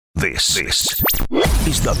This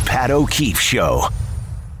is the Pat O'Keefe Show.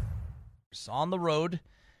 On the road,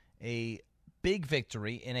 a big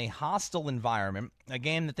victory in a hostile environment, a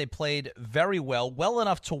game that they played very well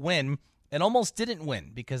enough to win, and almost didn't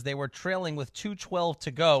win because they were trailing with 2:12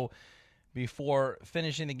 to go before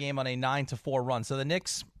finishing the game on a 9-4 run. So the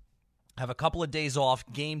Knicks have a couple of days off.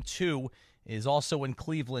 Game 2 is also in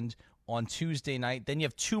Cleveland on Tuesday night. Then you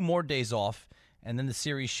have 2 more days off, and then the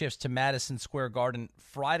series shifts to Madison Square Garden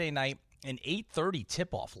Friday night, an 8:30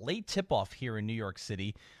 tip-off, late tip-off here in New York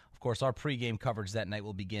City. Of course, our pregame coverage that night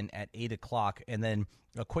will begin at 8 o'clock, and then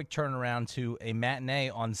a quick turnaround to a matinee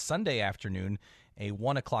on Sunday afternoon, a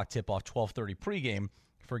 1 o'clock tip-off, 12:30 pregame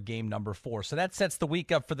for game number 4. So that sets the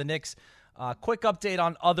week up for the Knicks. Quick update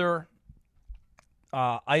on other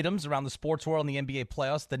items around the sports world in the NBA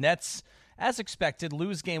playoffs. The Nets, as expected,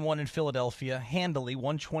 lose game 1 in Philadelphia handily,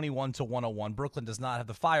 121-101. Brooklyn does not have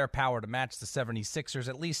the firepower to match the 76ers,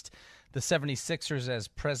 at least the 76ers as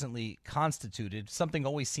presently constituted. Something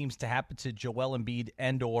always seems to happen to Joel Embiid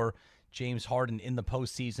and or James Harden in the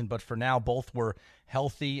postseason, but for now, both were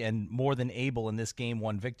healthy and more than able in this Game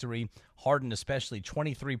 1 victory. Harden especially,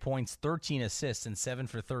 23 points, 13 assists, and 7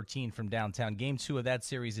 for 13 from downtown. Game 2 of that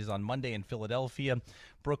series is on Monday in Philadelphia.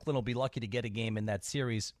 Brooklyn will be lucky to get a game in that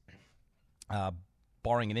series,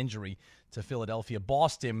 barring an injury to Philadelphia.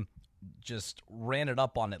 Boston just ran it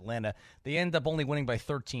up on Atlanta. They ended up only winning by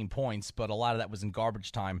 13 points, but a lot of that was in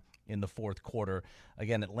garbage time in the fourth quarter.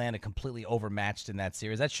 Again, Atlanta completely overmatched in that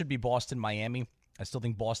series. That should be Boston-Miami. I still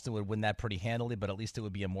think Boston would win that pretty handily, but at least it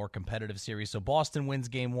would be a more competitive series. So Boston wins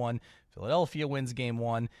game 1, Philadelphia wins game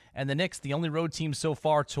 1, and the Knicks, the only road team so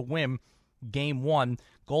far to win game 1.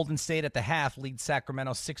 Golden State at the half leads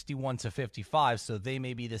Sacramento 61-55, so they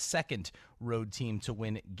may be the second road team to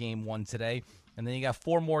win game 1 today. And then you got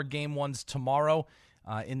 4 more game 1s tomorrow.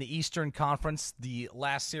 In the Eastern Conference, the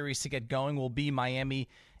last series to get going will be Miami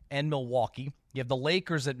and Milwaukee. You have the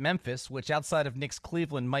Lakers at Memphis, which outside of Knicks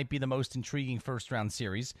Cleveland might be the most intriguing first-round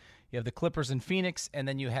series. You have the Clippers in Phoenix, and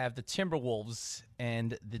then you have the Timberwolves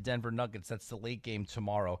and the Denver Nuggets. That's the late game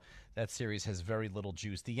tomorrow. That series has very little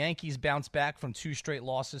juice. The Yankees bounce back from 2 straight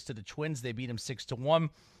losses to the Twins. They beat them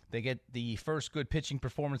 6-1. They get the first good pitching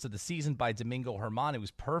performance of the season by Domingo Germán. It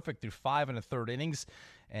was perfect through 5 1/3 innings,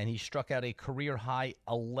 and he struck out a career-high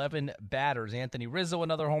 11 batters. Anthony Rizzo,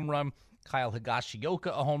 another home run. Kyle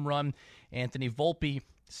Higashioka, a home run. Anthony Volpe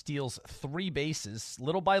steals 3 bases.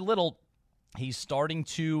 Little by little, he's starting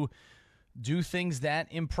to do things that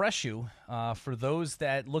impress you. For those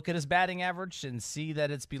that look at his batting average and see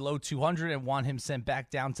that it's below 200 and want him sent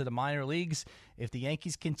back down to the minor leagues, if the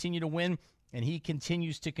Yankees continue to win and he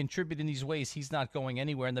continues to contribute in these ways, he's not going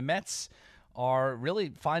anywhere. And the Mets are really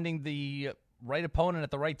finding the right opponent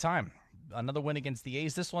at the right time. Another win against the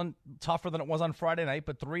A's. This one tougher than it was on Friday night,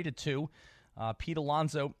 but 3-2. Pete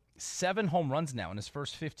Alonso, 7 home runs now in his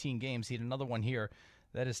first 15 games. He had another one here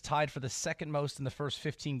that is tied for the second most in the first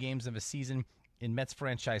 15 games of a season in Mets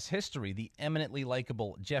franchise history. The eminently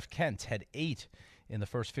likable Jeff Kent had 8 in the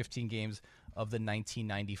first 15 games of the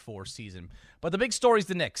 1994 season. But the big story is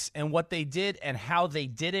the Knicks and what they did and how they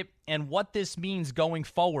did it and what this means going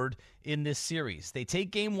forward in this series. They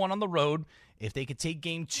take game 1 on the road. If they could take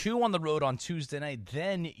game 2 on the road on Tuesday night,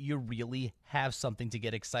 then you really have something to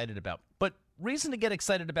get excited about. But reason to get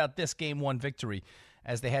excited about this game 1 victory,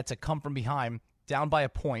 as they had to come from behind, down by a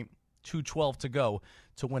point, 2:12 to go,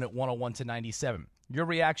 to win it 101-97. Your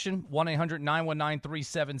reaction,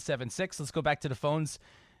 1-800-919-3776. Let's go back to the phones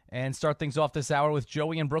and start things off this hour with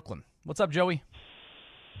Joey in Brooklyn. What's up, Joey?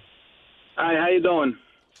 Hi, how you doing?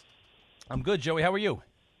 I'm good, Joey. How are you?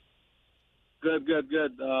 Good.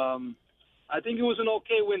 I think it was an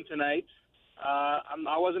okay win tonight.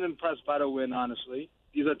 I wasn't impressed by the win, honestly.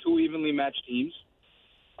 These are 2 evenly matched teams.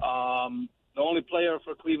 The only player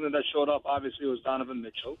for Cleveland that showed up, obviously, was Donovan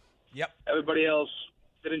Mitchell. Yep. Everybody else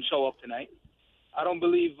didn't show up tonight. I don't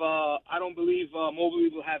believe Mobley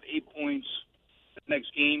will have 8 points the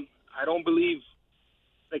next game. I don't believe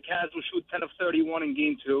the Cavs will shoot 10 of 31 in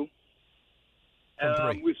game 2.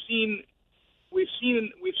 We've seen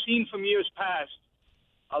from years past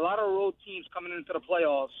a lot of road teams coming into the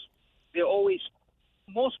playoffs.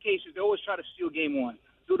 Most cases, they always try to steal game 1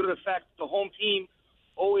 due to the fact that the home team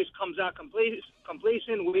always comes out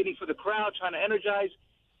complacent, waiting for the crowd, trying to energize.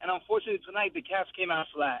 And unfortunately, tonight the Cavs came out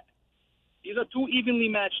flat. These are 2 evenly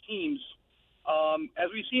matched teams. As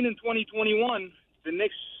we've seen in 2021, the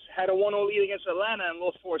Knicks had a 1-0 lead against Atlanta and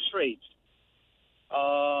lost 4 straight.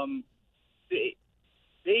 They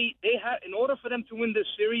have, in order for them to win this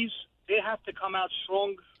series, they have to come out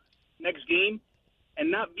strong next game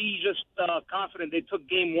and not be just confident they took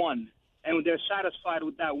game 1. and they're satisfied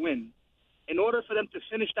with that win. In order for them to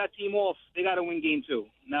finish that team off, they got to win game 2.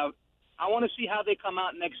 Now, I want to see how they come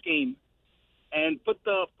out next game and put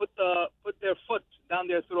their foot down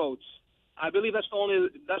their throats. I believe that's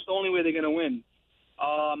the only way they're going to win.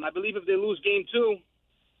 I believe if they lose game 2,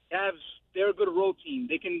 they're a good road team.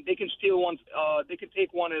 They can steal one. They can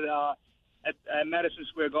take one at Madison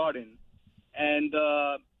Square Garden. And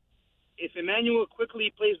if Emmanuel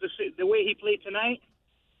quickly plays the way he played tonight,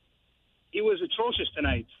 he was atrocious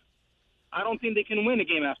tonight. I don't think they can win a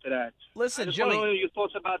game after that. Listen, I just Joey, want to know your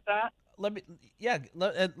thoughts about that. Let me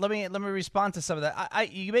respond to some of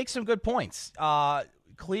that. You make some good points.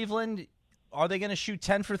 Cleveland, are they going to shoot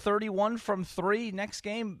 10 for 31 from 3 next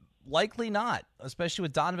game? Likely not, especially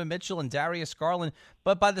with Donovan Mitchell and Darius Garland.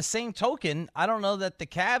 But by the same token, I don't know that the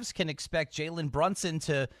Cavs can expect Jalen Brunson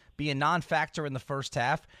to be a non-factor in the first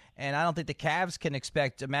half, and I don't think the Cavs can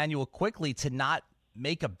expect Emmanuel Quickley to not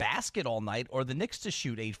make a basket all night or the Knicks to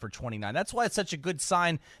shoot 8 for 29. That's why it's such a good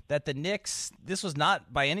sign that the Knicks, this was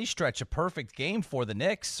not by any stretch a perfect game for the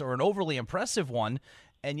Knicks or an overly impressive one,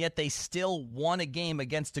 and yet they still won a game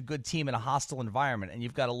against a good team in a hostile environment, and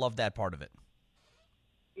you've got to love that part of it.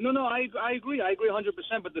 No, I agree. I agree 100%.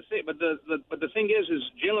 But the thing is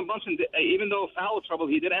Jalen Brunson, even though foul trouble,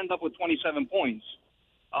 he did end up with 27 points.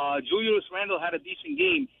 Julius Randle had a decent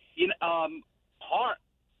game. Hart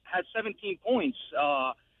had 17 points.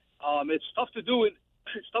 It's tough to do it.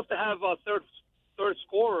 It's tough to have a third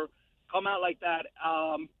scorer come out like that.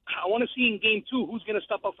 I want to see in game 2 who's going to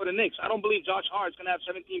step up for the Knicks. I don't believe Josh Hart's going to have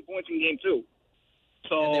 17 points in game 2.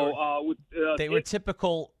 So they were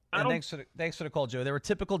typical. And thanks for the call, Joe. They were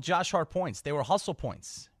typical Josh Hart points. They were hustle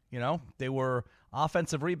points. You know, they were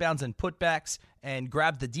offensive rebounds and putbacks, and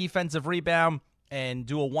grab the defensive rebound and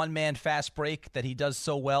do a one-man fast break that he does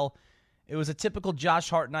so well. It was a typical Josh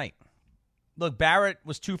Hart night. Look, Barrett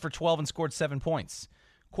was 2 for 12 and scored 7 points.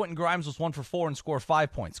 Quentin Grimes was 1 for 4 and scored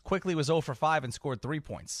 5 points. Quickly was 0 for 5 and scored 3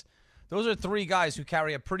 points. Those are 3 guys who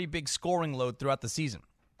carry a pretty big scoring load throughout the season,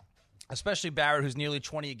 especially Barrett, who's nearly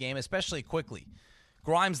 20 a game, especially Quickly.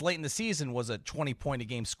 Grimes late in the season was a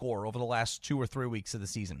 20-point-a-game scorer over the last 2 or 3 weeks of the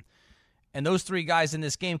season. And those 3 guys in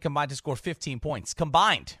this game combined to score 15 points.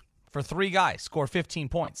 Combined for 3 guys, score 15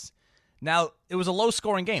 points. Now, it was a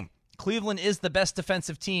low-scoring game. Cleveland is the best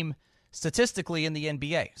defensive team statistically in the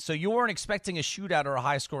NBA. So you weren't expecting a shootout or a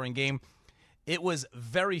high-scoring game. It was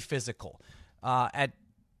very physical. At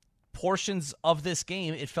portions of this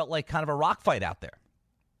game, it felt like kind of a rock fight out there,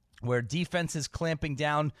 where defense is clamping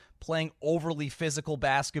down, playing overly physical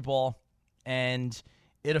basketball, and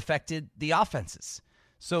it affected the offenses.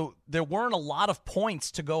 So there weren't a lot of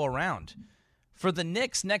points to go around. For the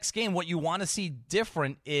Knicks next game, what you want to see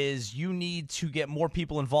different is you need to get more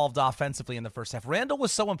people involved offensively in the first half. Randall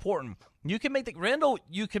was so important. You can make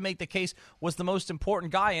the case was the most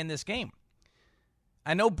important guy in this game.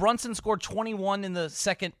 I know Brunson scored 21 in the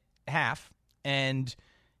second half and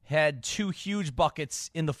had 2 huge buckets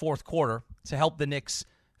in the fourth quarter to help the Knicks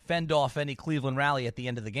fend off any Cleveland rally at the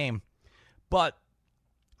end of the game. But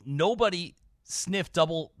nobody sniffed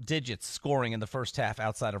double digits scoring in the first half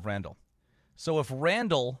outside of Randall. So if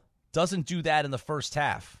Randall doesn't do that in the first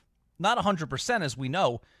half, not 100% as we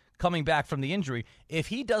know, coming back from the injury, if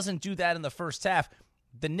he doesn't do that in the first half,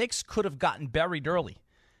 the Knicks could have gotten buried early.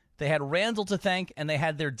 They had Randall to thank, and they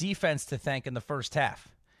had their defense to thank in the first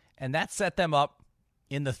half. And that set them up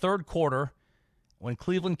in the third quarter, when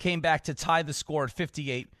Cleveland came back to tie the score at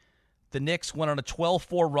 58, the Knicks went on a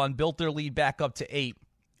 12-4 run, built their lead back up to 8,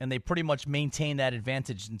 and they pretty much maintained that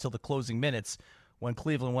advantage until the closing minutes when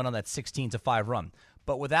Cleveland went on that 16-5 run.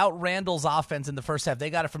 But without Randall's offense in the first half,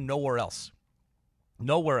 they got it from nowhere else.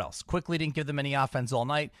 Nowhere else. Quickly didn't give them any offense all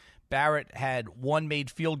night. Barrett had 1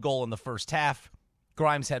 made field goal in the first half.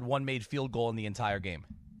 Grimes had 1 made field goal in the entire game.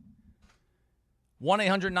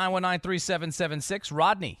 1-800-919-3776.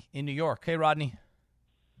 Rodney in New York. Hey, Rodney.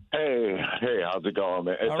 Hey, how's it going,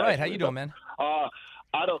 man? All right, how you doing, man? I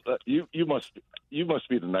don't. You must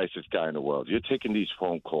be the nicest guy in the world. You're taking these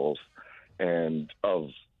phone calls and of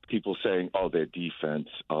people saying, "Oh, their defense."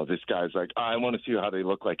 Oh, this guy's like, "I want to see how they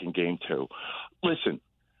look like in game 2." Listen,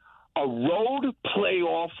 a road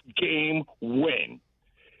playoff game win,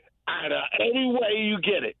 any way you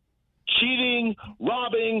get it. Cheating,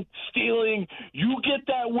 robbing, stealing, you get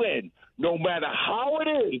that win. No matter how it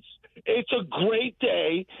is, it's a great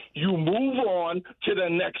day. You move on to the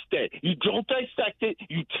next day. You don't dissect it.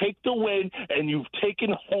 You take the win, and you've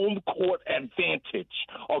taken home court advantage,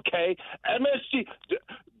 okay? MSG,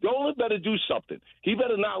 Dolan better do something. He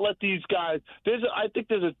better not let these guys – I think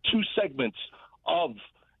there's 2 segments of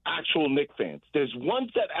actual Knicks fans. There's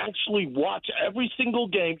ones that actually watch every single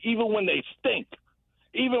game, even when they stink.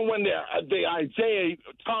 Even when they're the Isaiah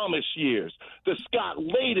Thomas years, the Scott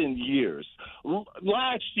Layden years,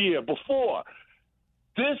 last year, before.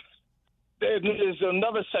 There's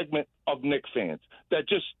another segment of Knicks fans that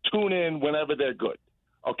just tune in whenever they're good,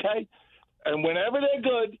 okay? And whenever they're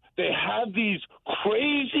good, they have these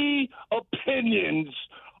crazy opinions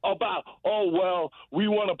about, oh, well, we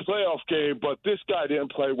won a playoff game, but this guy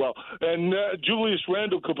didn't play well. And Julius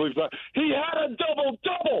Randle could play. He had a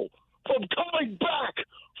double-double from coming back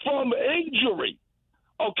from injury,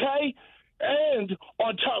 okay? And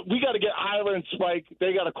on top, we got to get Ira and Spike.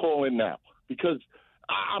 They got to call in now because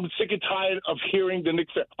I'm sick and tired of hearing the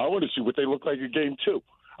Knicks say, I want to see what they look like in game 2.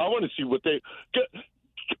 I want to see what they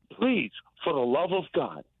 – please, for the love of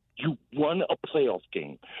God, you won a playoff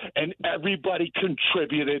game, and everybody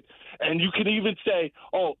contributed. And you can even say,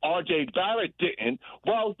 oh, R.J. Barrett didn't.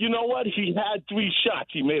 Well, you know what? He had 3 shots.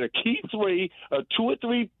 He made a key 3, 2 or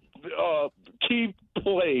 3 key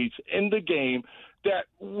plays in the game that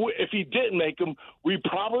if he didn't make them, we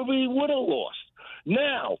probably would have lost.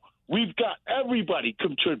 Now, we've got everybody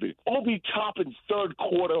contributing. Obi Toppin's third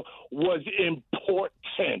quarter was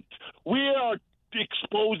important. We are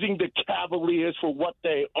exposing the Cavaliers for what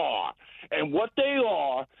they are. And what they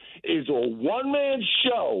are is a one-man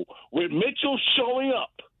show with Mitchell showing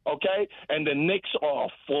up, okay? And the Knicks are a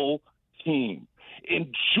full team.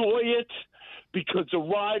 Enjoy it. Because the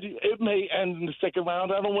ride, it may end in the second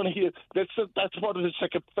round. I don't want to hear that's part of the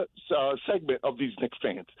second segment of these Knicks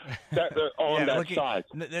fans that on that side.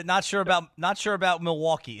 Not sure about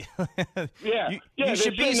Milwaukee. You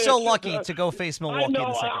should be so lucky to go face Milwaukee. I know. In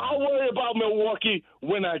the second round. I'll worry about Milwaukee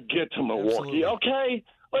when I get to Milwaukee. Absolutely. Okay,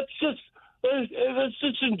 let's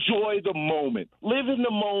just enjoy the moment. Live in the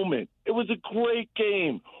moment. It was a great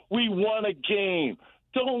game. We won a game.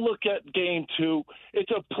 Don't look at game 2.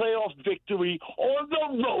 It's a playoff victory on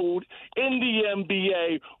the road in the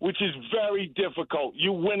NBA, which is very difficult.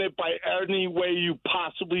 You win it by any way you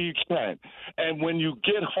possibly can. And when you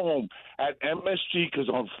get home at MSG, because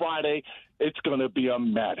on Friday it's going to be a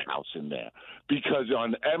madhouse in there. Because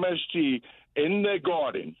on MSG, in the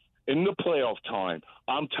Garden, in the playoff time,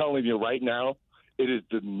 I'm telling you right now, it is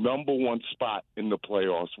the number 1 spot in the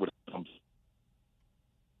playoffs when it comes.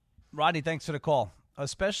 Rodney, thanks for the call.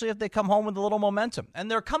 Especially if they come home with a little momentum. And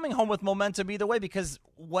they're coming home with momentum either way because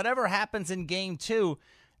whatever happens in game 2,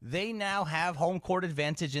 they now have home court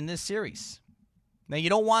advantage in this series. Now, you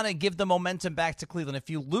don't want to give the momentum back to Cleveland. If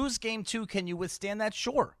you lose game 2, can you withstand that?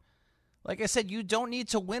 Sure. Like I said, you don't need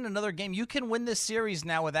to win another game. You can win this series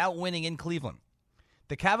now without winning in Cleveland.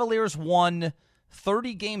 The Cavaliers won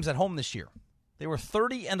 30 games at home this year. They were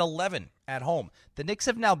 30-11 at home. The Knicks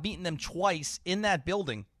have now beaten them twice in that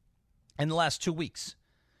building in the last 2 weeks.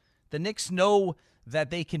 The Knicks know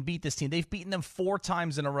that they can beat this team. They've beaten them 4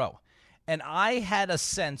 times in a row. And I had a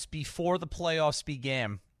sense before the playoffs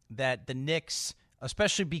began that the Knicks,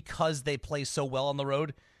 especially because they play so well on the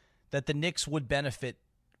road, that the Knicks would benefit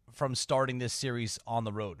from starting this series on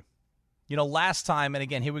the road. You know, last time, and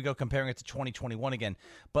again, here we go comparing it to 2021 again,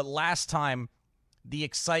 but last time the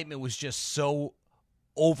excitement was just so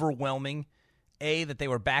overwhelming. A, that they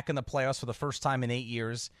were back in the playoffs for the first time in 8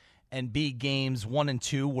 years, and B, games 1 and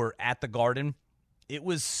 2 were at the Garden. It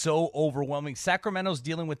was so overwhelming. Sacramento's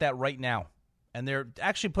dealing with that right now, and they're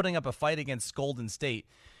actually putting up a fight against Golden State.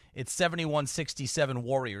 It's 71-67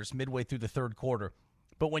 Warriors midway through the third quarter.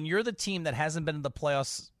 But when you're the team that hasn't been in the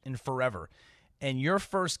playoffs in forever, and your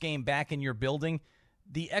first game back in your building,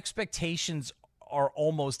 the expectations are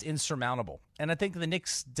almost insurmountable. And I think the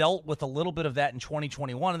Knicks dealt with a little bit of that in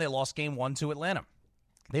 2021, and they lost game 1 to Atlanta.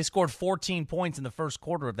 They scored 14 points in the first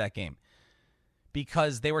quarter of that game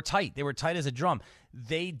because they were tight. They were tight as a drum.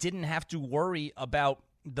 They didn't have to worry about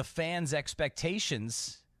the fans'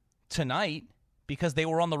 expectations tonight because they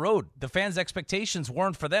were on the road. The fans' expectations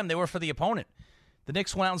weren't for them. They were for the opponent. The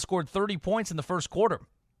Knicks went out and scored 30 points in the first quarter.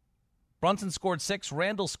 Brunson scored 6.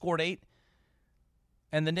 Randall scored 8.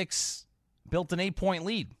 And the Knicks built an 8-point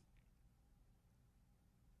lead.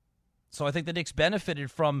 So I think the Knicks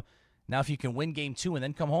benefited from. Now, if you can win game 2 and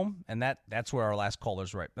then come home, and that's where our last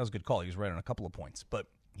caller's right. That was a good call. He was right on a couple of points. But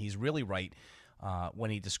he's really right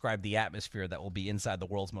when he described the atmosphere that will be inside the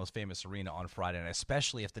world's most famous arena on Friday, and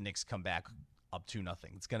especially if the Knicks come back up 2-0.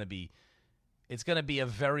 It's going to be a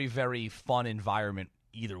very, very fun environment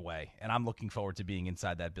either way, and I'm looking forward to being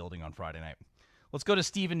inside that building on Friday night. Let's go to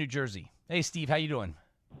Steve in New Jersey. Hey, Steve, how you doing?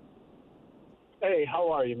 Hey,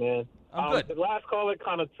 how are you, man? I'm good. The last caller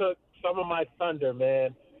kind of took some of my thunder,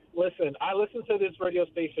 man. Listen, I listen to this radio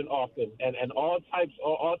station often, and all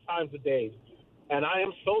times of days. And I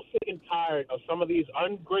am so sick and tired of some of these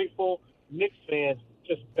ungrateful Knicks fans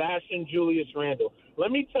just bashing Julius Randle.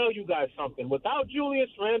 Let me tell you guys something. Without Julius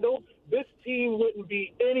Randle, this team wouldn't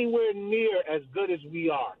be anywhere near as good as we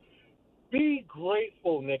are. Be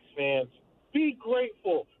grateful, Knicks fans. Be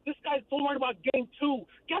grateful. This guy's so worried about game 2.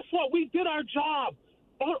 Guess what? We did our job.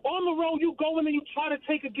 On the road, you go in and you try to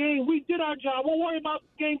take a game. We did our job. We'll worry about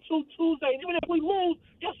game 2 Tuesday. Even if we lose,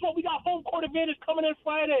 guess what? We got home court advantage coming in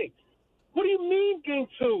Friday. What do you mean game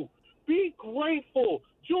 2? Be grateful.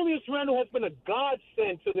 Julius Randle has been a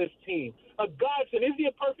godsend to this team. A godsend. Is he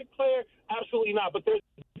a perfect player? Absolutely not. But there's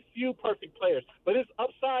few perfect players. But his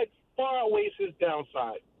upside far outweighs his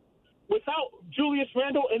downside. Without Julius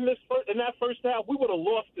Randle in that first half, we would have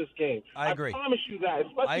lost this game. I agree. I promise you that.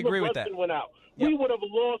 Especially I agree when with that. Brunson went out. Yep. We would have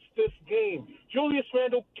lost this game. Julius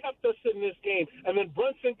Randle kept us in this game, and then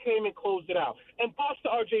Brunson came and closed it out. And props to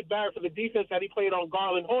R.J. Barrett for the defense that he played on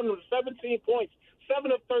Garland, holding him to 17 points,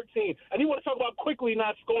 7 of 13. And you want to talk about quickly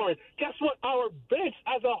not scoring. Guess what? Our bench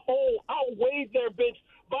as a whole outweighed their bench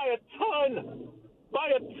by a ton.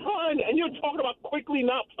 By a ton. And you're talking about quickly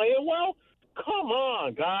not playing well? Come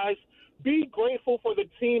on, guys. Be grateful for the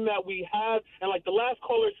team that we have. And like the last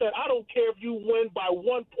caller said, I don't care if you win by 1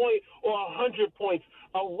 point or 100 points.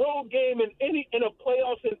 A road game in a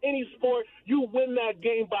playoffs in any sport, you win that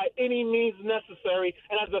game by any means necessary.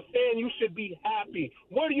 And as a fan, you should be happy.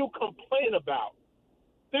 What do you complain about?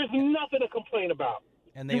 There's nothing to complain about.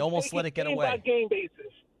 And they almost let it get away. Game by game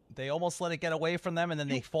basis. They almost let it get away from them, and then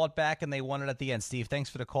they fought back, and they won it at the end. Steve, thanks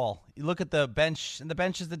for the call. You look at the bench, and the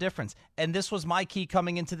bench is the difference. And this was my key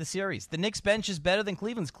coming into the series. The Knicks' bench is better than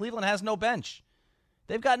Cleveland's. Cleveland has no bench.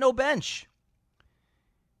 They've got no bench.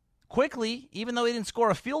 Quickly, even though he didn't score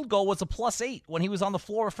a field goal, was a +8 when he was on the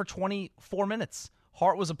floor for 24 minutes.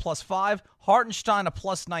 Hart was a +5, Hartenstein a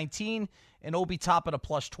 +19, and Obi Toppin a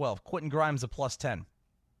 +12. Quentin Grimes a +10.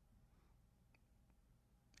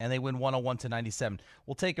 And they win 101-97.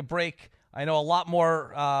 We'll take a break. I know a lot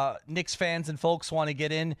more Knicks fans and folks want to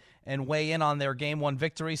get in and weigh in on their Game 1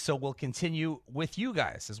 victory, so we'll continue with you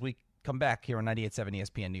guys as we come back here on 98.7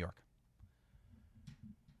 ESPN New York.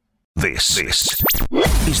 This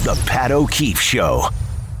is the Pat O'Keefe Show.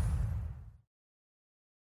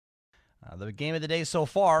 The game of the day so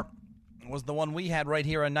far was the one we had right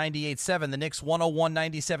here on 98.7. The Knicks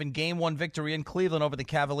 101-97 Game 1 victory in Cleveland over the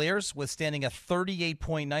Cavaliers, withstanding a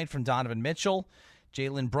 38-point night from Donovan Mitchell.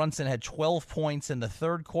 Jalen Brunson had 12 points in the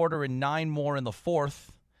third quarter and 9 more in the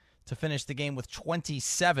fourth to finish the game with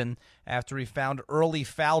 27 after he found early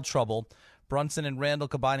foul trouble. Brunson and Randle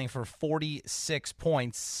combining for 46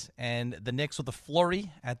 points, and the Knicks with a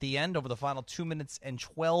flurry at the end over the final 2 minutes and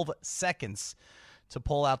 12 seconds to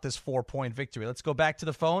pull out this 4-point victory. Let's go back to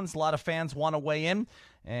the phones. A lot of fans want to weigh in,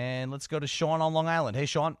 and let's go to Sean on Long Island. Hey,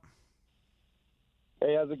 Sean.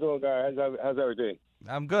 Hey, how's it going, guys? How's everything?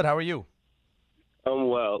 I'm good. How are you? I'm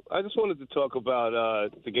well. I just wanted to talk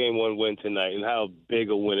about the Game 1 win tonight and how big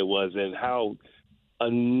a win it was and how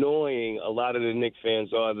annoying a lot of the Knicks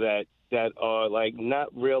fans are that are, like, not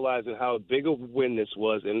realizing how big a win this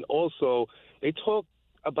was. And also, they talk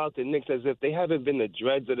about the Knicks as if they haven't been the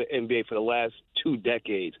dreads of the NBA for the last 2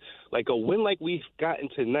 decades. Like, a win like we've gotten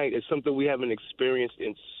tonight is something we haven't experienced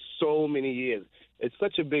in so many years. It's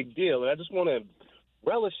such a big deal, and I just want to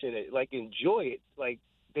relish in it, like, enjoy it. Like,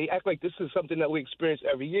 they act like this is something that we experience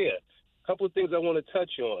every year. A couple of things I want to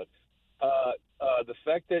touch on. The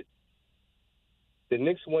fact that the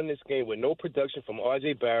Knicks won this game with no production from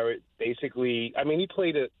R.J. Barrett. Basically, I mean, he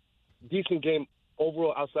played a decent game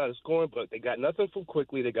overall outside of scoring, but they got nothing from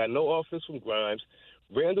Quickly. They got no offense from Grimes.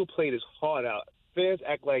 Randle played his heart out. Fans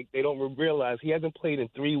act like they don't realize he hasn't played in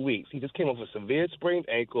 3 weeks. He just came off a severe sprained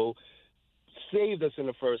ankle, saved us in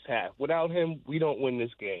the first half. Without him, we don't win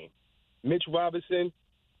this game. Mitch Robinson,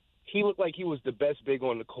 he looked like he was the best big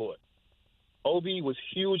on the court. Obi was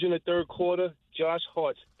huge in the third quarter. Josh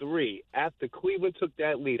Hart's 3. After Cleveland took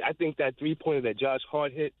that lead, I think that 3-pointer that Josh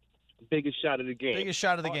Hart hit, biggest shot of the game. Biggest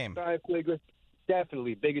shot of the game.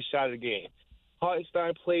 Definitely biggest shot of the game.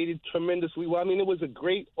 Hartenstein played it tremendously well. I mean, it was a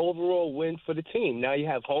great overall win for the team. Now you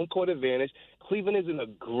have home court advantage. Cleveland isn't a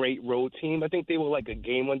great road team. I think they were like a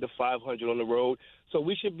game under 500 on the road. So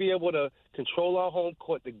we should be able to control our home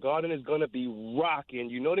court. The Garden is going to be rocking.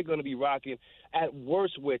 You know they're going to be rocking. At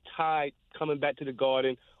worst, we're tied coming back to the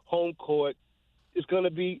Garden. Home court is going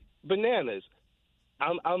to be bananas.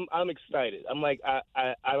 I'm excited. I'm like,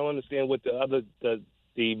 I don't understand what the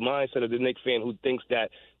mindset of the Knicks fan who thinks that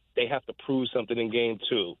they have to prove something in Game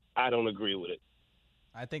 2. I don't agree with it.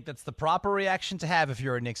 I think that's the proper reaction to have if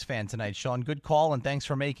you're a Knicks fan tonight, Sean. Good call, and thanks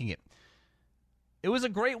for making it. It was a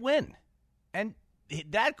great win. And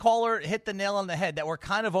that caller hit the nail on the head that we're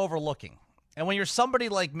kind of overlooking. And when you're somebody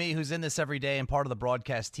like me who's in this every day and part of the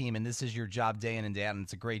broadcast team, and this is your job day in and day out, and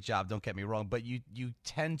it's a great job, don't get me wrong, but you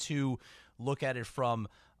tend to look at it from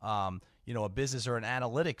a business or an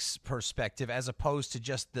analytics perspective as opposed to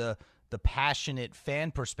just the passionate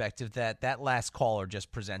fan perspective that last caller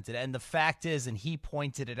just presented. And the fact is, and he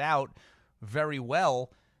pointed it out very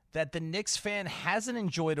well, that the Knicks fan hasn't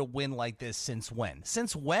enjoyed a win like this since when?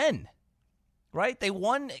 Since when? Right? They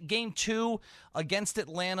won Game 2 against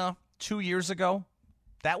Atlanta 2 years ago.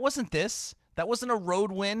 That wasn't this. That wasn't a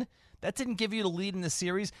road win. That didn't give you the lead in the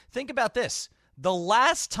series. Think about this. The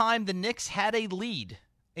last time the Knicks had a lead,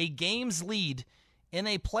 a game's lead in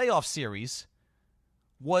a playoff series,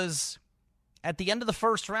 was at the end of the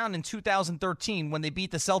first round in 2013 when they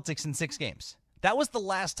beat the Celtics in 6 games. That was the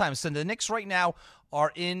last time. So the Knicks right now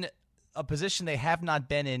are in a position they have not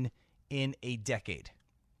been in a decade.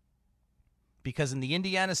 Because in the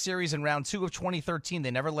Indiana series in round 2 of 2013, they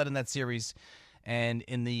never led in that series. And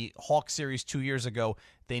in the Hawks series 2 years ago,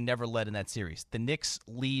 they never led in that series. The Knicks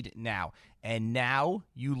lead now. And now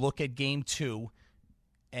you look at Game 2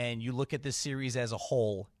 and you look at this series as a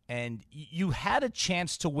whole, and you had a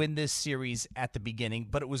chance to win this series at the beginning,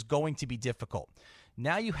 but it was going to be difficult.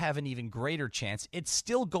 Now you have an even greater chance. It's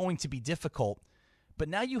still going to be difficult, but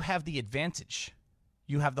now you have the advantage.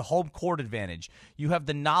 You have the home court advantage. You have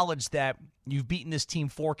the knowledge that you've beaten this team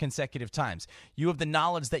 4 consecutive times. You have the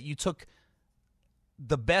knowledge that you took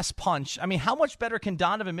the best punch. I mean, how much better can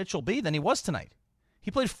Donovan Mitchell be than he was tonight? He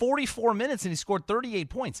played 44 minutes and he scored 38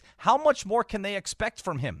 points. How much more can they expect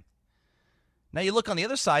from him? Now you look on the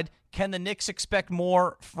other side. Can the Knicks expect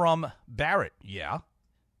more from Barrett? Yeah.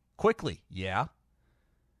 Quickly? Yeah.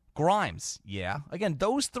 Grimes? Yeah. Again,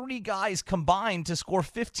 those 3 guys combined to score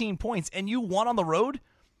 15 points, and you won on the road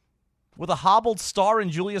with a hobbled star in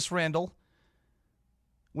Julius Randle,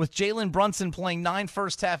 with Jalen Brunson playing 9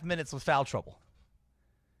 first-half minutes with foul trouble.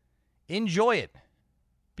 Enjoy it,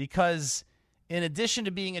 because in addition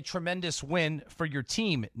to being a tremendous win for your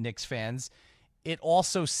team, Knicks fans, it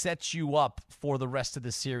also sets you up for the rest of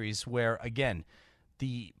the series where, again,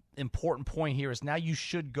 the important point here is now you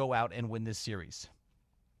should go out and win this series.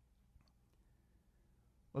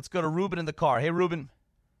 Let's go to Ruben in the car. Hey, Ruben.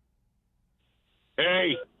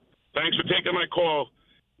 Hey, thanks for taking my call.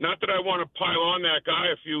 Not that I want to pile on that guy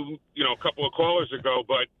a couple of callers ago,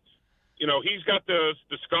 but, he's got the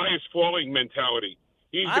sky is falling mentality.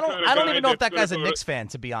 I don't even know if that guy's a Knicks fan,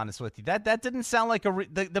 to be honest with you. That didn't sound like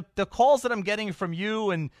the calls that I'm getting from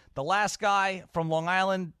you and the last guy from Long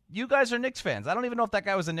Island. You guys are Knicks fans. I don't even know if that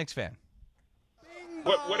guy was a Knicks fan.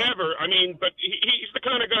 Whatever. I mean, but he's the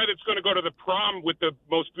kind of guy that's going to go to the prom with the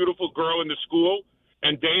most beautiful girl in the school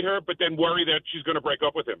and date her, but then worry that she's going to break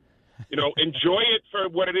up with him. Enjoy it for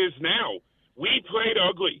what it is now. We played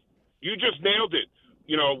ugly. You just nailed it.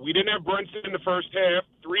 We didn't have Brunson in the first half.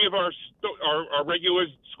 3 of our regulars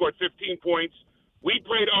scored 15 points. We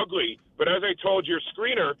played ugly, but as I told your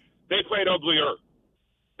screener, they played uglier.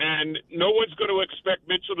 And no one's going to expect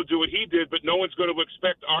Mitchell to do what he did, but no one's going to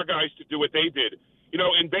expect our guys to do what they did.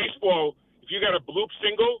 In baseball, if you got a bloop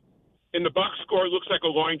single, in the box score, it looks like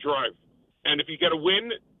a line drive. And if you get a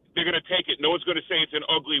win, they're going to take it. No one's going to say it's an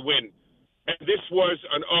ugly win. And this was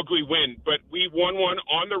an ugly win, but we won one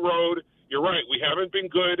on the road. You're right. We haven't been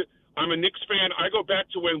good. I'm a Knicks fan. I go back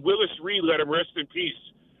to when Willis Reed, let him rest in peace,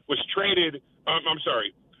 was traded.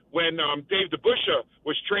 When Dave DeBusschere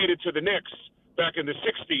was traded to the Knicks back in the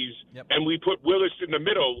 60s, yep. And we put Willis in the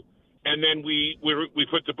middle, and then we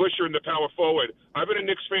put DeBusschere in the power forward. I've been a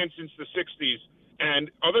Knicks fan since the 60s, and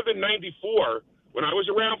other than 94, when I was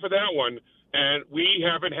around for that one, and we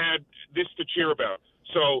haven't had this to cheer about.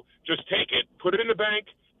 So just take it, put it in the bank,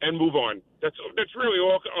 and move on. That's really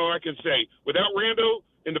all I can say. Without Randall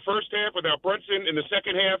in the first half, without Brunson in the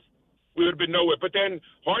second half, we would have been nowhere. But then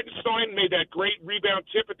Hartenstein made that great rebound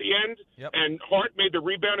tip at the end, yep. And Hart made the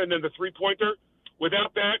rebound and then the three-pointer.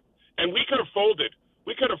 Without that, and we could have folded.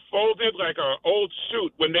 We could have folded like an old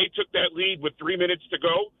suit when they took that lead with 3 minutes to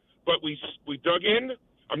go, but we dug in.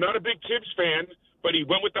 I'm not a big Tibbs fan, but he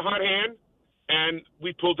went with the hot hand, and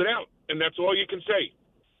we pulled it out, and that's all you can say.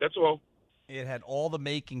 That's all. It had all the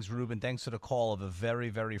makings, Ruben, thanks to the call, of a very,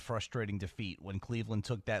 very frustrating defeat when Cleveland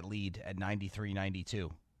took that lead at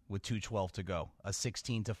 93-92 with 2:12 to go. A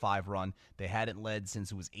 16-5 run. They hadn't led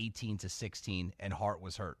since it was 18-16, and Hart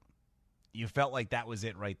was hurt. You felt like that was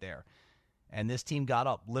it right there. And this team got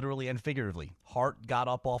up, literally and figuratively. Hart got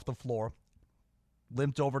up off the floor,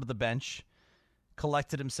 limped over to the bench,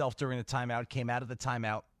 collected himself during the timeout, came out of the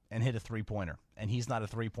timeout, and hit a three-pointer. And he's not a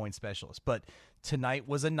three-point specialist. But tonight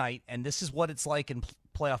was a night, and this is what it's like in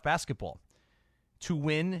playoff basketball. to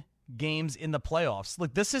win games in the playoffs.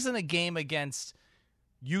 Look, this isn't a game against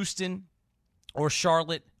Houston or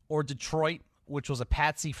Charlotte or Detroit, which was a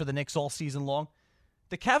patsy for the Knicks all season long.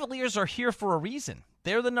 The Cavaliers are here for a reason.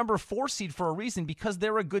 They're the number 4 seed for a reason because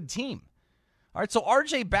they're a good team. All right, so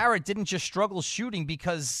R.J. Barrett didn't just struggle shooting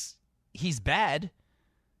because he's bad.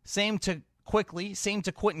 Same to Quickly, same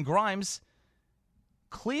to Quentin Grimes.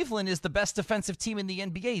 Cleveland is the best defensive team in the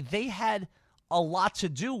NBA. They had a lot to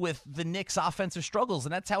do with the Knicks' offensive struggles,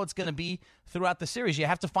 and that's how it's going to be throughout the series. You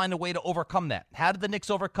have to find a way to overcome that. How did the Knicks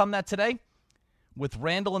overcome that today? With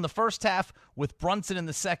Randall in the first half, with Brunson in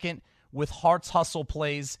the second, with Hart's hustle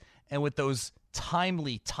plays, and with those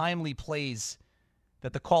timely plays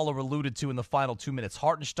that the caller alluded to in the final 2 minutes.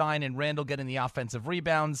 Hartenstein and Randall getting the offensive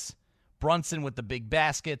rebounds. Brunson with the big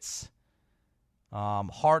baskets.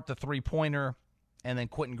 Hart, the three-pointer. And then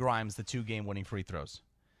Quentin Grimes, the 2 game-winning free throws.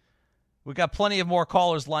 We've got plenty of more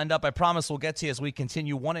callers lined up. I promise we'll get to you as we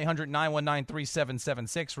continue.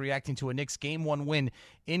 1-800-919-3776, reacting to a Knicks Game 1 win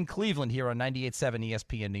in Cleveland here on 98.7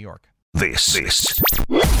 ESPN New York. This is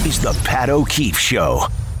the Pat O'Keefe Show.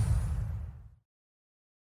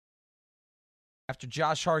 After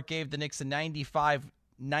Josh Hart gave the Knicks a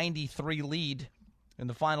 95-93 lead in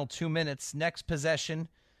the final 2 minutes, next possession,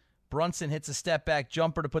 Brunson hits a step-back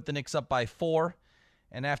jumper to put the Knicks up by 4.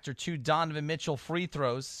 And after 2 Donovan Mitchell free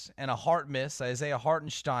throws and a Hart miss, Isaiah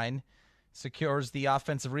Hartenstein secures the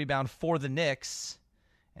offensive rebound for the Knicks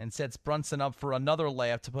and sets Brunson up for another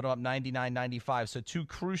layup to put him up 99-95. So 2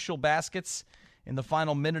 crucial baskets in the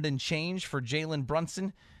final minute and change for Jalen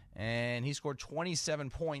Brunson. And he scored 27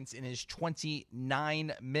 points in his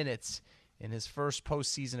 29 minutes in his first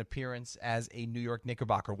postseason appearance as a New York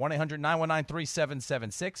Knickerbocker.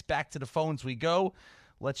 1-800-919-3776. Back to the phones we go.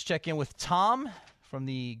 Let's check in with Tom from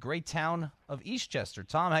the great town of Eastchester.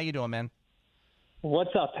 Tom, how you doing, man?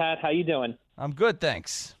 What's up, Pat? How you doing? I'm good,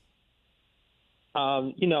 thanks.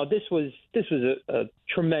 This was a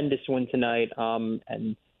tremendous win tonight,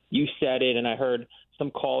 and you said it, and I heard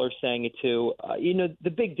some callers saying it too. The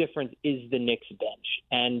big difference is the Knicks bench,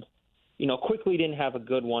 and Quickly didn't have a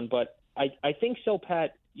good one, but I think so,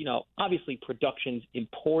 Pat. Obviously production's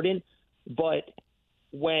important, but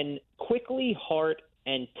when Quickly, Hart,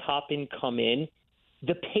 and Toppin come in,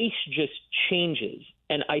 the pace just changes.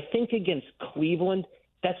 And I think against Cleveland,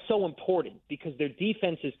 that's so important because their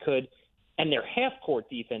defense is good and their half-court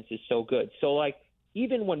defense is so good. So,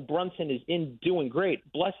 even when Brunson is in doing great,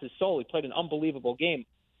 bless his soul, he played an unbelievable game.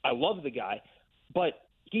 I love the guy. But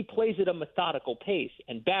he plays at a methodical pace.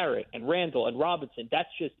 And Barrett and Randall and Robinson, that's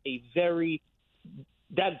just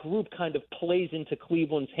that group kind of plays into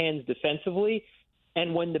Cleveland's hands defensively.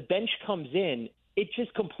 And when the bench comes in, it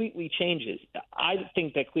just completely changes. I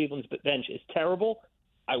think that Cleveland's bench is terrible.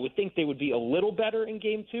 I would think they would be a little better in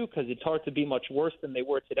Game 2 because it's hard to be much worse than they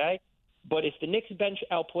were today. But if the Knicks bench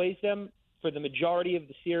outplays them for the majority of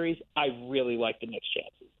the series, I really like the Knicks'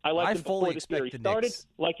 chances. I like them before the series started,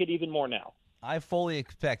 like it even more now. I fully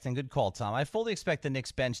expect, and good call, Tom, I fully expect the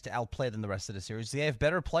Knicks bench to outplay them the rest of the series. They have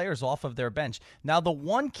better players off of their bench. Now, the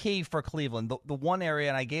one key for Cleveland, the one area,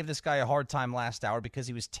 and I gave this guy a hard time last hour because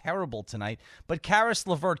he was terrible tonight, but Karis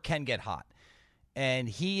LeVert can get hot, and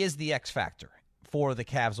he is the X factor for the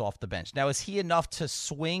Cavs off the bench. Now, is he enough to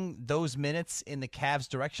swing those minutes in the Cavs'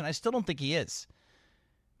 direction? I still don't think he is.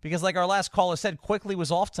 Because like our last caller said, Quickly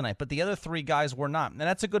was off tonight, but the other 3 guys were not. And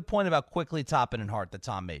that's a good point about Quickly, Toppin, and Hart that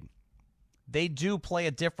Tom made. They do play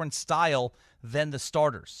a different style than the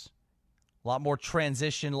starters. A lot more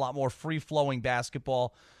transition, a lot more free-flowing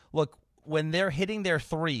basketball. Look, when they're hitting their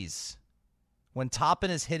threes, when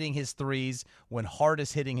Toppin is hitting his threes, when Hart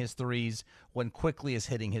is hitting his threes, when Quickly is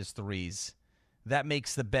hitting his threes, that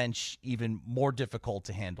makes the bench even more difficult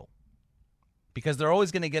to handle. Because they're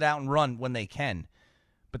always going to get out and run when they can.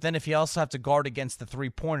 But then if you also have to guard against the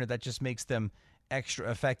three-pointer, that just makes them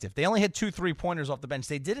extra effective. They only had 2 3-pointers off the bench.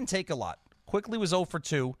 They didn't take a lot. Quickly was 0 for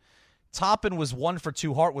 2. Toppin was 1 for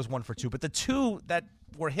 2. Hart was 1 for 2. But the 2 that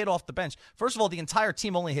were hit off the bench, first of all, the entire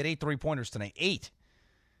team only hit 8 3-pointers tonight. 8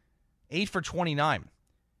 for 29.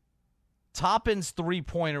 Toppin's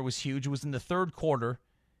three-pointer was huge. It was in the third quarter.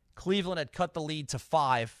 Cleveland had cut the lead to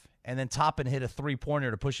 5, and then Toppin hit a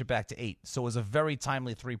three-pointer to push it back to 8. So it was a very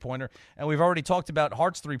timely three-pointer. And we've already talked about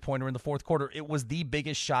Hart's three-pointer in the fourth quarter. It was the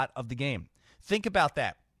biggest shot of the game. Think about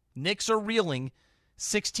that. Knicks are reeling.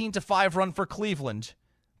 16-5 run for Cleveland.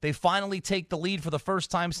 They finally take the lead for the first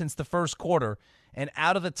time since the first quarter. And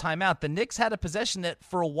out of the timeout, the Knicks had a possession that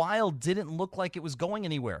for a while didn't look like it was going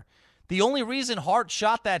anywhere. The only reason Hart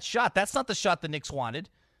shot that shot, that's not the shot the Knicks wanted.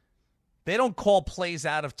 They don't call plays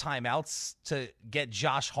out of timeouts to get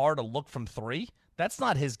Josh Hart a look from 3. That's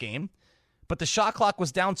not his game. But the shot clock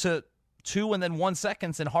was down to 2 and then 1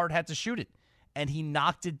 seconds, and Hart had to shoot it. And he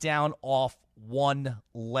knocked it down off one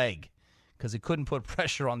leg because he couldn't put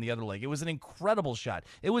pressure on the other leg. It was an incredible shot.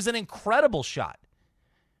 It was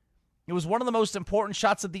one of the most important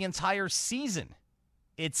shots of the entire season.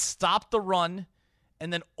 It stopped the run,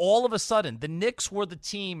 and then all of a sudden, the Knicks were the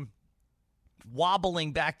team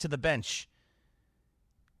wobbling back to the bench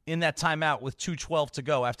in that timeout with 2:12 to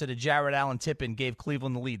go after the Jared Allen tip-in gave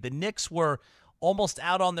Cleveland the lead. The Knicks were almost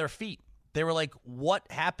out on their feet. They were like,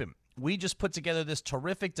 what happened? We just put together this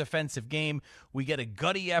terrific defensive game. We get a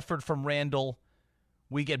gutty effort from Randall.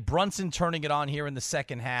 We get Brunson turning it on here in the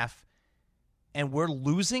second half. And we're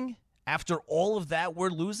losing? After all of that, we're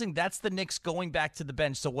losing? That's the Knicks going back to the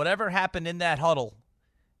bench. So whatever happened in that huddle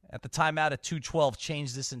at the timeout at 2:12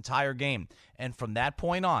 changed this entire game. And from that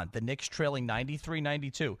point on, the Knicks trailing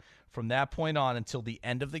 93-92. From that point on until the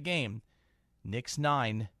end of the game, Knicks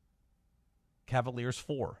 9, Cavaliers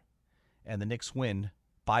 4. And the Knicks win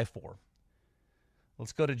by 4.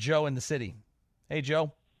 Let's go to Joe in the city. Hey,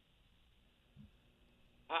 Joe.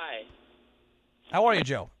 Hi. How are you,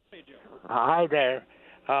 Joe? Hi there.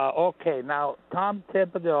 Okay, now, Tom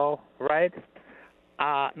Thibodeau, right?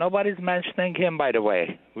 Nobody's mentioning him, by the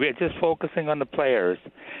way. We're just focusing on the players.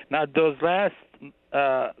 Now, those last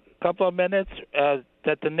couple of minutes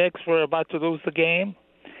that the Knicks were about to lose the game,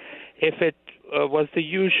 if it was the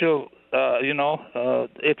usual,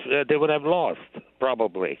 they would have lost,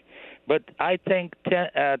 probably. But I think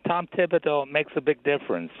Tom Thibodeau makes a big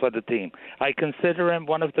difference for the team. I consider him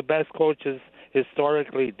one of the best coaches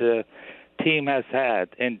historically the team has had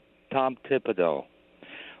in Tom Thibodeau.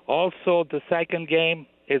 Also, the second game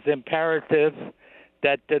is imperative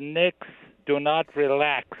that the Knicks do not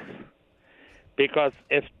relax, because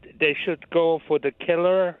if they should go for the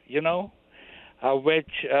killer,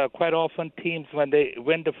 which quite often teams, when they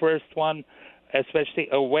win the first one, especially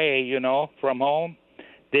away, from home,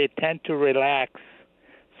 they tend to relax.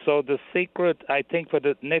 So the secret, I think, for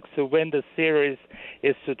the Knicks to win the series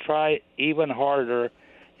is to try even harder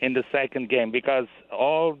in the second game, because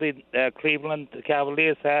all the Cleveland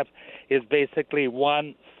Cavaliers have is basically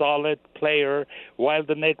one solid player, while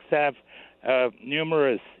the Knicks have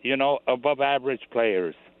numerous, above-average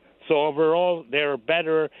players. So overall, they're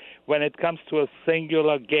better when it comes to a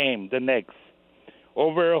singular game, the Knicks.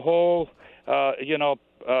 Over a whole,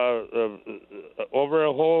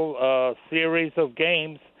 series of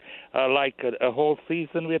games, like a whole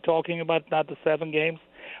season we're talking about, not the 7 games,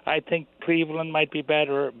 I think Cleveland might be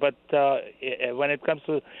better, but when it comes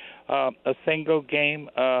to a single game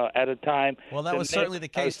at a time, well, that was certainly the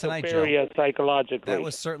case tonight, Joe. Psychologically, that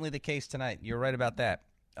was certainly the case tonight. You're right about that.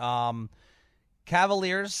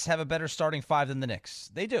 Cavaliers have a better starting 5 than the Knicks.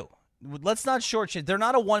 They do. Let's not shortchange. They're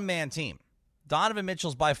not a one-man team. Donovan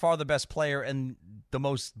Mitchell's by far the best player and the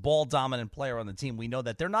most ball-dominant player on the team. We know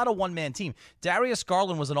that. They're not a one-man team. Darius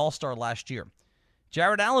Garland was an all-star last year.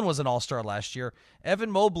 Jared Allen was an all-star last year. Evan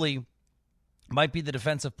Mobley might be the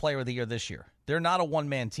defensive player of the year this year. They're not a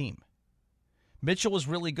one-man team. Mitchell was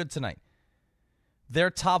really good tonight. Their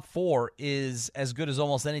top 4 is as good as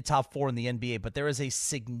almost any top 4 in the NBA, but there is a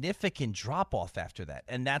significant drop-off after that,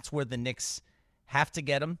 and that's where the Knicks have to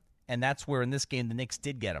get him, and that's where in this game the Knicks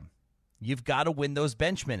did get him. You've got to win those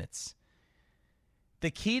bench minutes.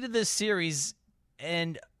 The key to this series,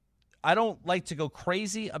 and I don't like to go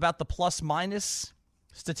crazy about the plus-minus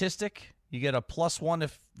statistic. You get a +1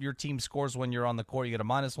 if your team scores when you're on the court. You get a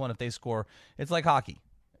 -1 if they score. It's like hockey.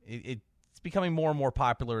 It's becoming more and more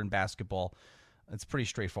popular in basketball. It's pretty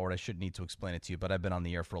straightforward. I shouldn't need to explain it to you, but I've been on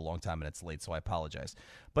the air for a long time and it's late, so I apologize.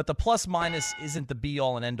 But the plus-minus isn't the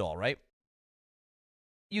be-all and end-all, right?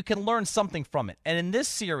 You can learn something from it. And in this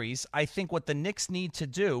series, I think what the Knicks need to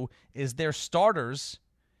do is their starters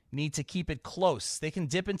need to keep it close. They can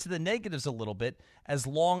dip into the negatives a little bit as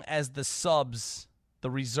long as the subs, the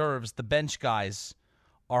reserves, the bench guys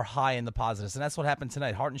are high in the positives. And that's what happened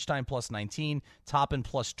tonight. Hartenstein +19, Toppin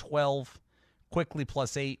 +12, Quickly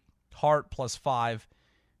 +8, Hart +5,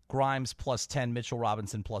 Grimes +10, Mitchell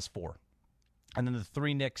Robinson +4. And then the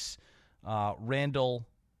 3 Knicks, Randall,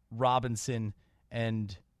 Robinson,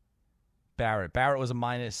 and Barrett. Barrett was a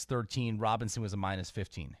 -13. Robinson was a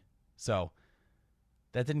 -15. So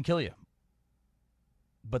that didn't kill you.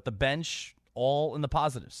 But the bench, all in the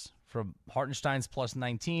positives. From Hartenstein's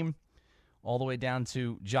 +19 all the way down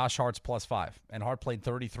to Josh Hart's +5. And Hart played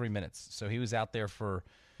 33 minutes. So he was out there for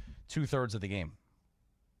 2/3 of the game.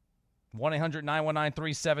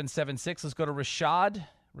 1-800-919-3776. Let's go to Rashad.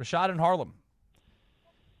 Rashad in Harlem.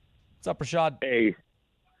 What's up, Rashad? Hey,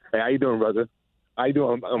 how you doing, brother? How you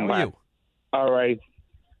doing? How are you? All right.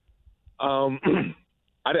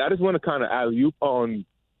 I just want to kind of alley-oop on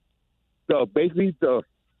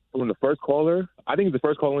from the first caller. I think the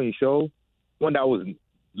first caller on your show, one that was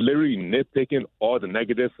literally nitpicking all the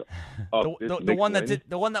negatives of the one that did,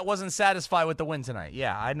 the one that wasn't satisfied with the win tonight.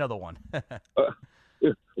 Yeah, I know the one.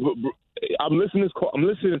 I'm listening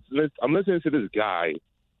to this guy,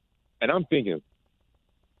 and I'm thinking,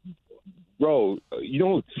 bro, you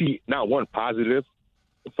don't see not one positive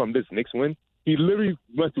from this Knicks win. He literally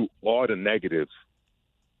went through all the negatives.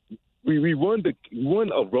 We won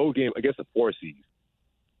a road game against the 4 seed.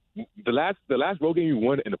 The last road game we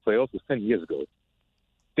won in the playoffs was 10 years ago.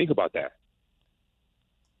 Think about that.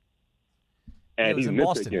 And it was in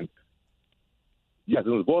Boston. Yes, it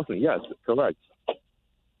was Boston. Yes, correct.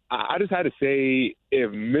 I just had to say,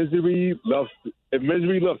 if misery loves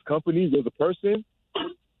company with a person,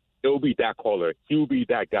 it will be that caller. He will be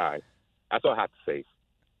that guy. That's all I have to say.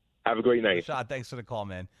 Have a great night. Rashad, thanks for the call,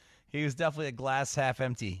 man. He was definitely a glass half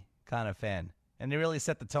empty kind of fan, and he really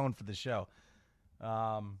set the tone for the show.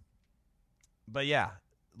 But yeah,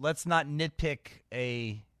 let's not nitpick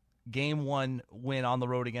a Game 1 win on the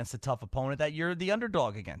road against a tough opponent that you're the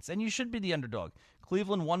underdog against, and you should be the underdog.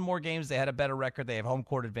 Cleveland won more games. They had a better record. They have home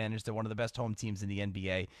court advantage. They're one of the best home teams in the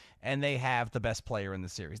NBA, and they have the best player in the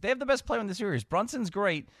series. They have the best player in the series. Brunson's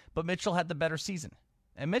great, but Mitchell had the better season,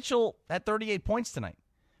 and Mitchell had 38 points tonight.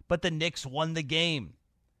 But the Knicks won the game.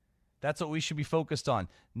 That's what we should be focused on.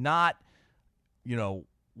 Not,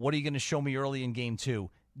 what are you going to show me early in Game 2?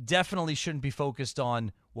 Definitely shouldn't be focused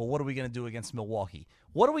on, well, what are we going to do against Milwaukee?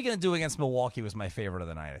 What are we going to do against Milwaukee was my favorite of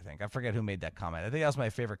the night, I think. I forget who made that comment. I think that was my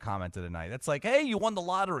favorite comment of the night. That's like, hey, you won the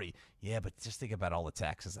lottery. Yeah, but just think about all the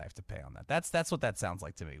taxes I have to pay on that. That's what that sounds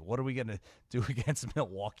like to me. What are we going to do against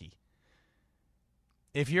Milwaukee?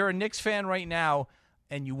 If you're a Knicks fan right now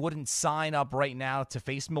and you wouldn't sign up right now to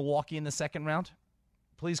face Milwaukee in the second round,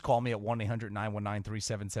 please call me at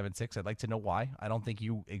 1-800-919-3776. I'd like to know why. I don't think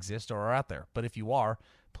you exist or are out there. But if you are,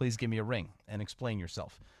 please give me a ring and explain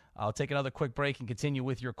yourself. I'll take another quick break and continue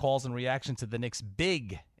with your calls and reaction to the Knicks'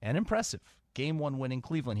 big and impressive Game 1 win in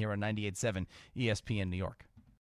Cleveland here on 98.7 ESPN New York.